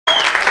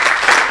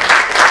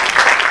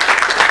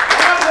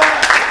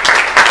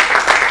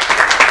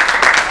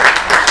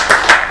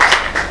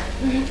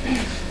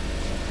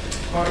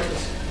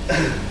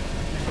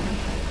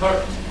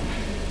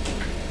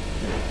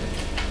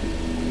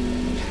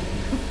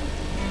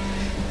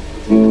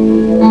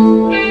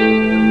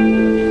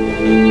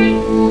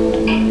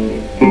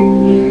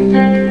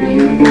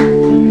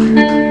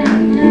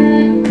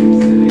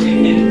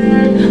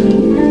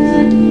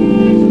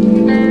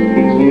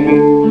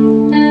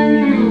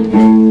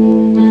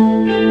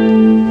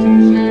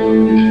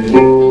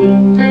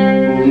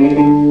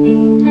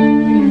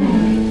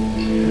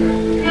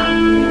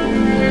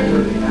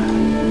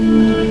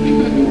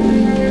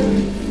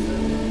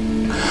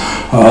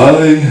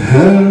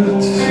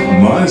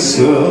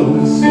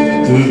was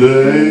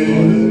today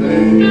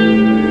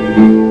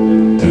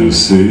to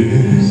see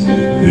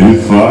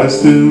if I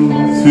still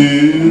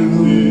feel.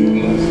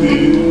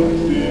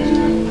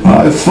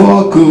 I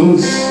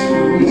focus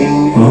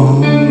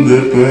on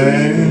the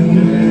pain,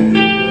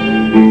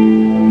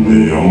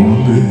 the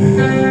only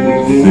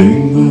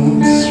thing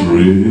that's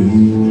real.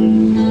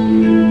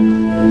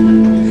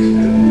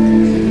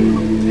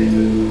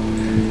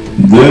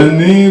 The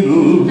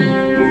needle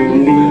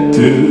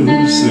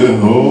tears a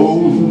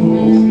hole,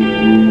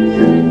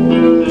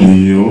 the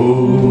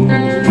old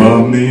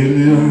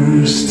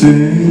familiar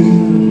sting.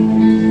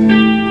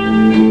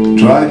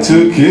 Try to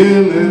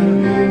kill it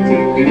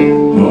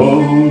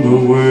all the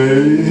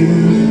way,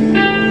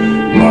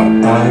 but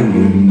I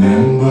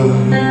remember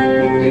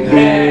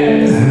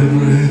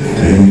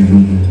everything.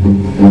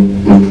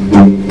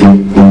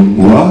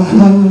 What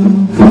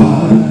have I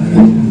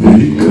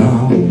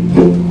become?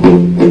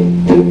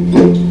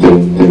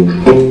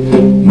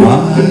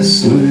 My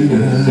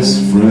sweetest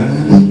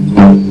friend.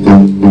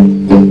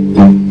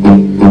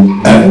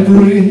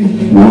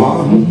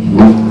 Everyone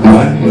I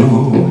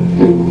know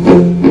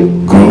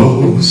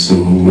goes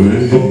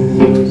away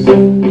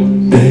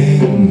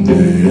in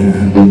the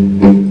end,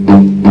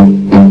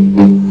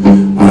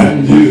 and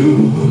you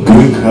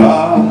could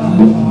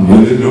have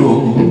it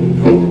all.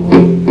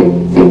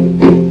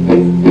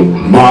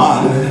 My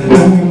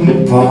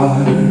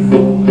empire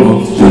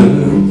of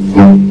death,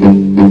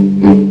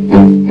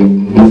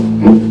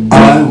 I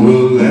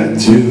will let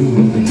you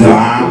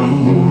down,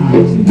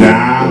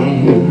 down.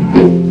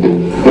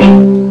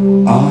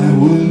 I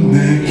will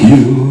make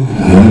you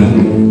hell.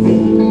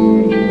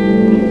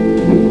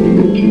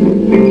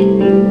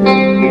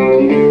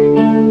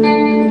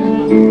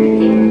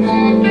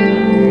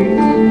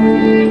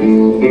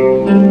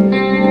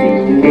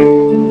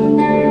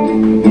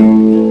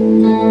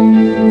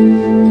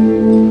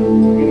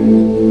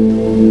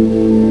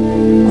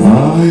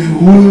 I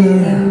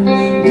wear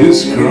this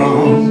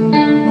crown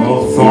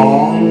of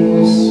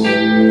thorns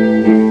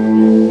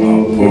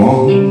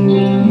upon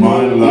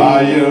my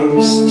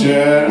liar's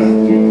chair,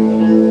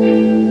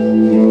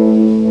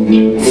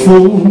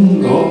 full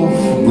of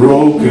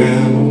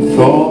broken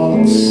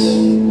thoughts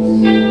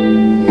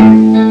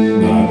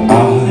that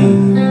I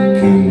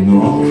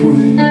cannot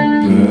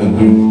repair.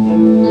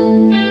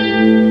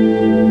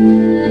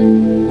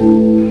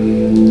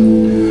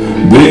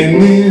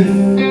 Beneath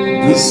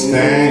the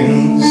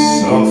stains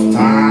of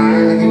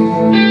time,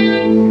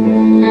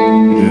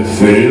 the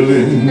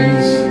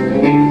feelings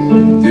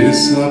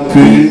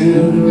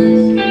disappear.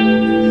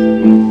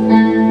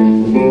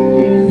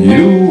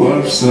 You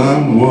are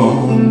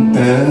someone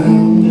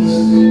else.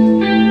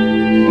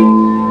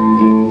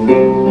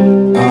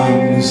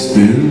 I'm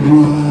still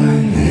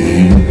right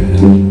here.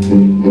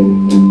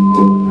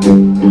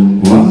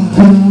 What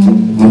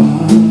have I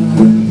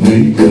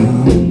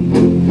become?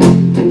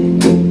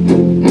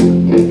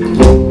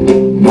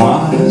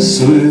 My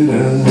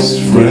sweetest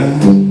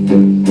friend.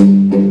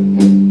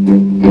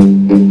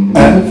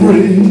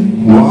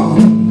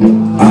 Everyone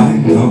I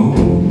know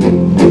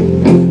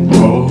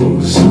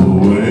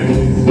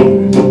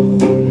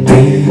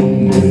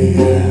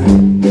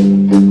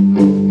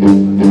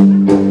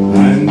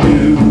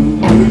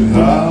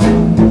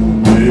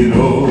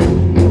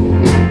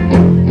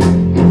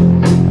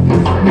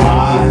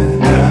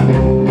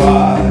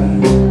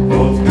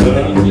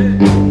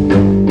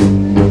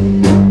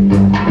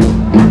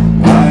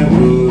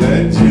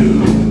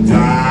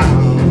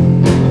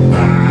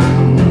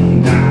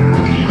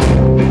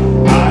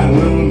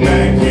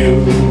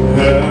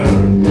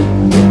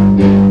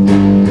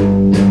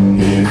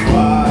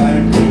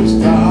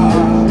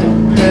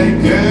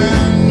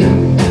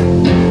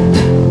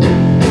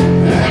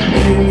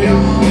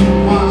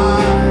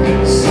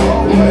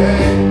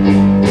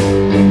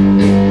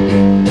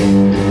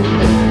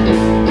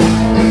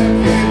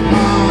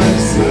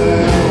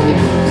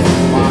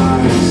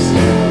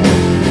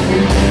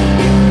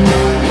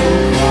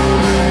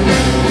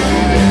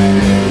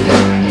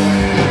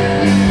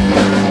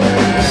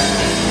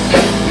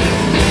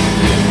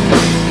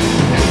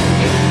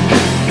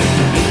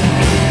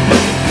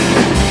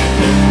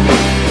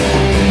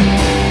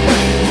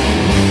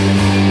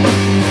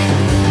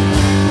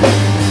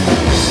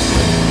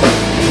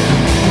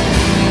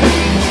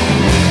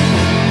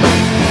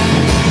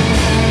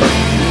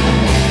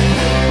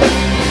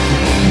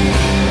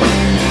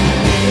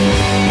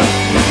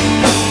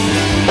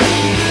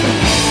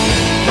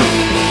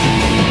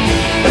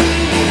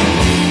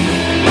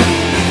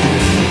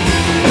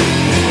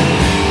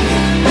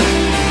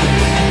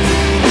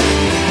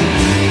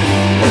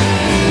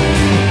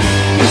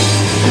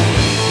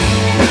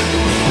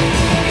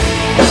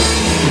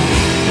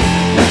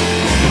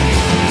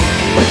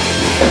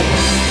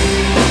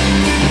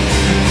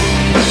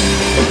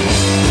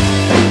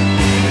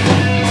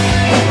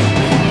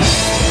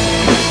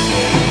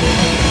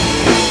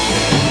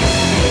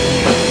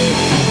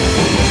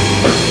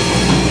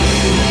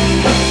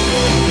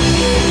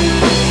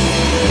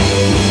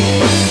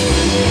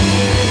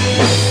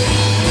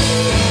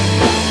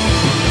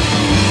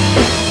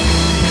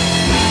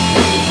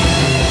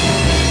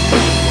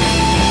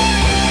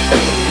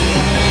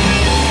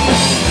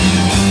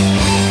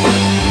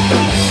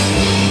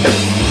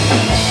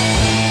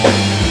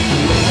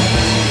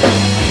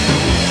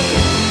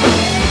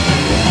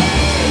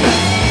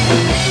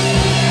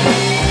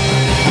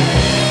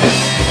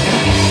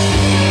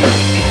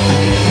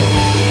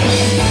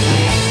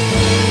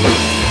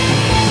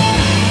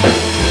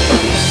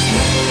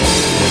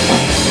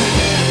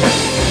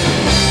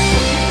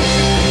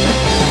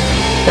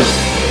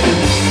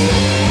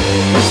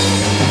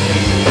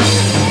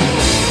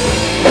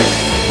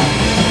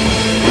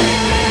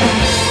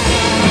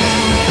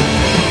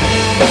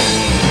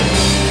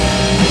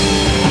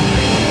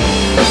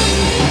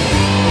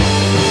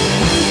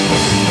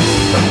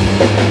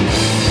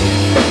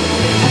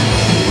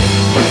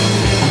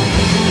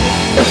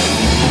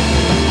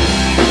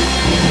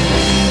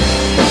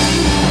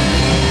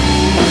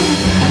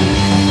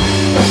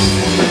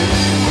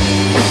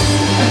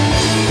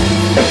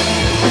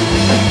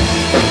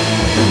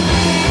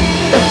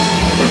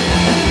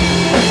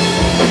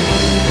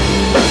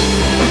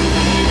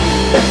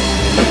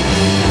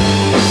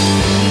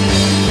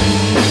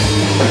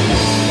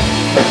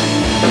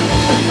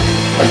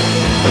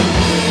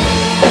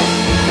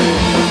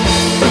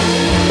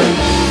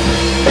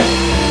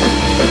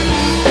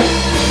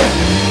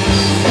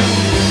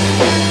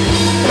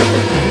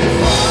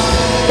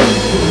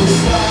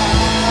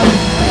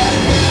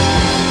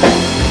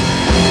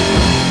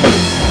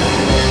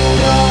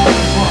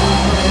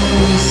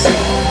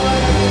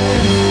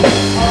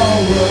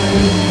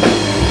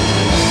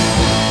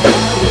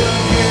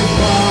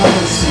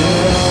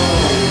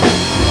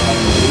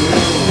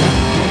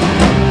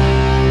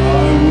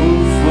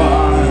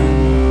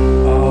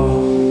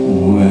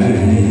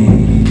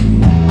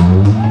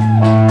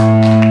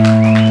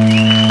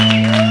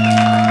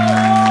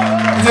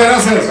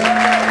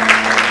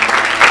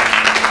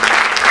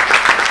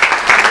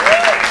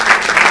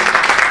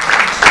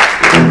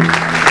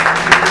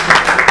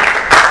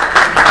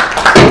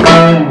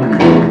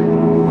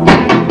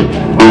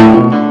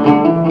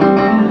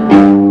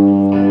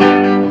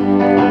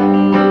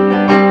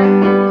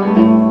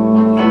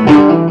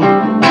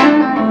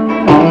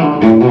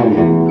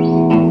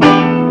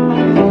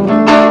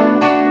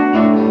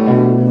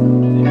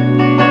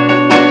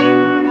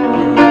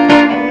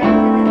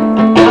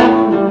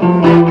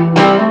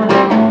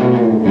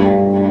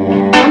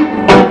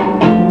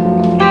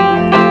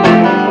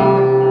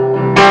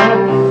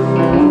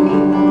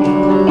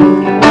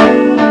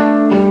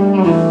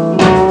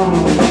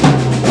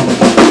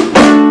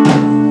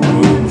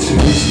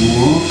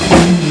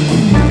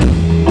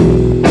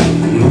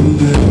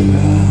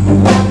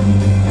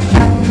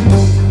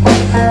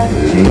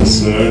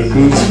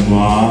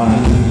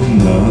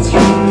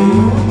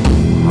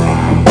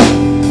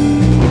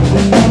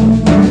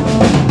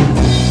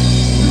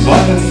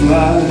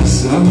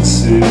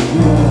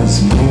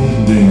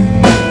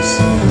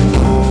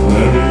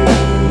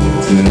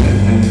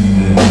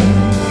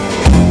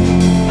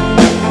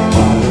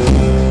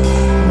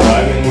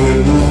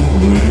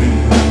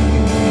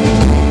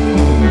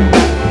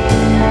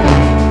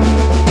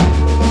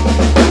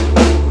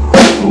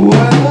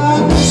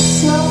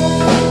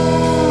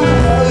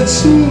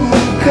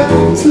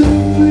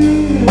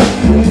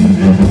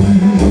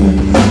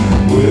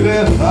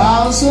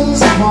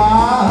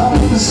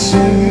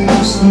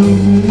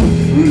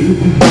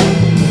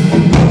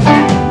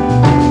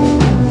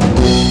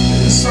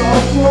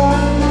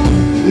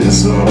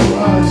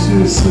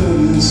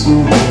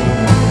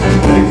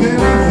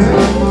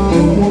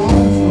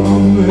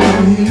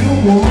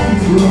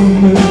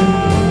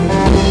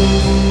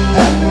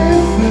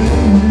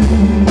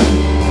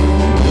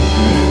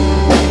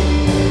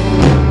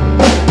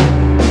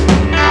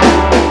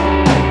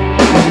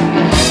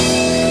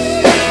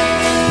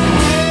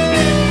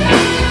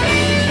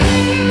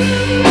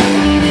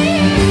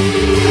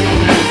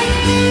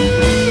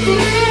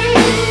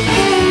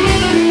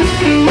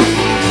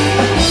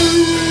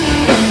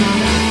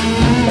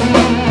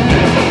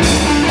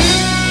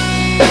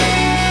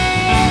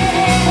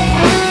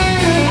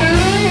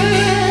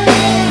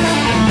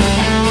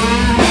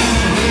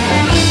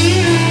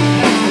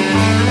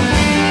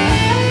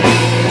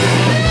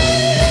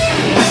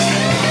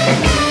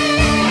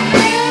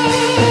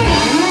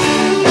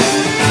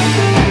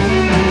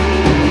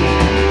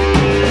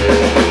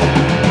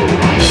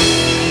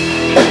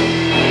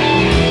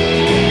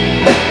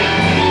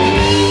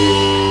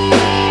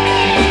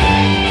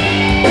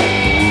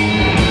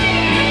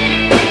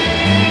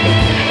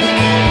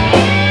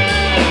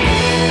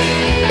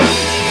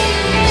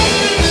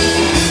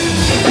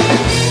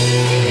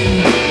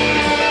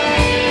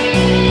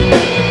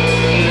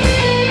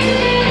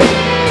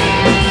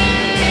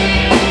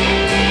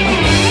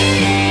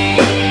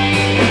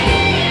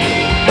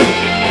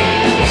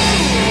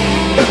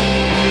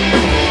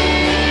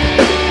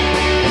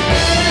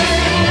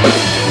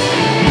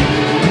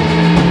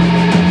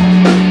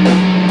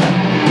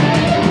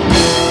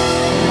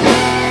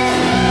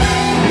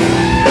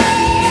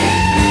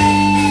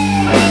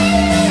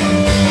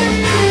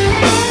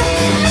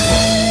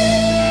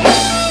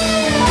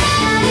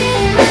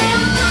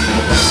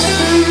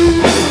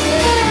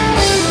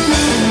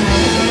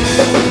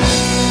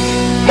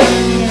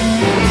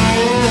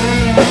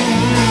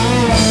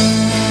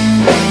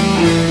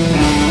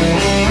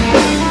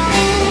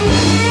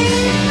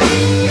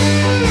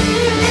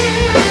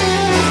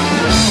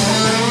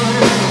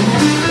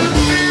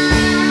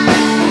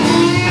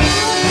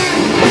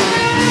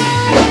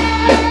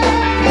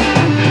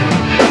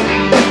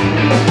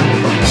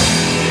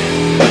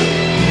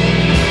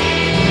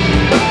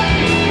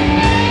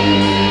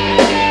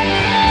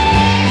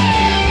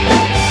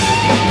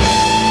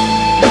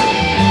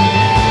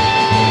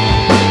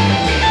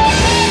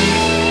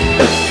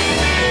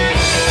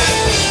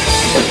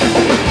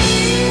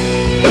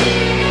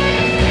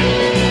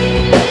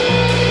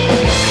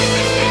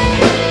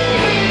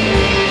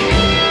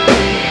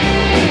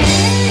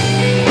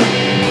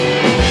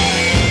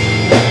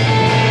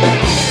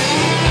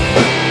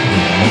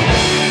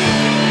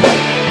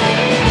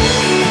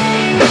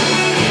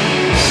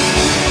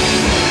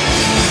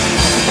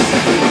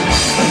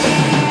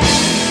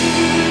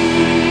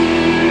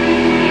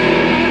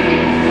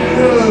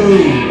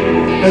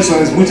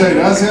Eso es, muchas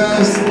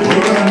gracias. Muy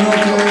buenas noches.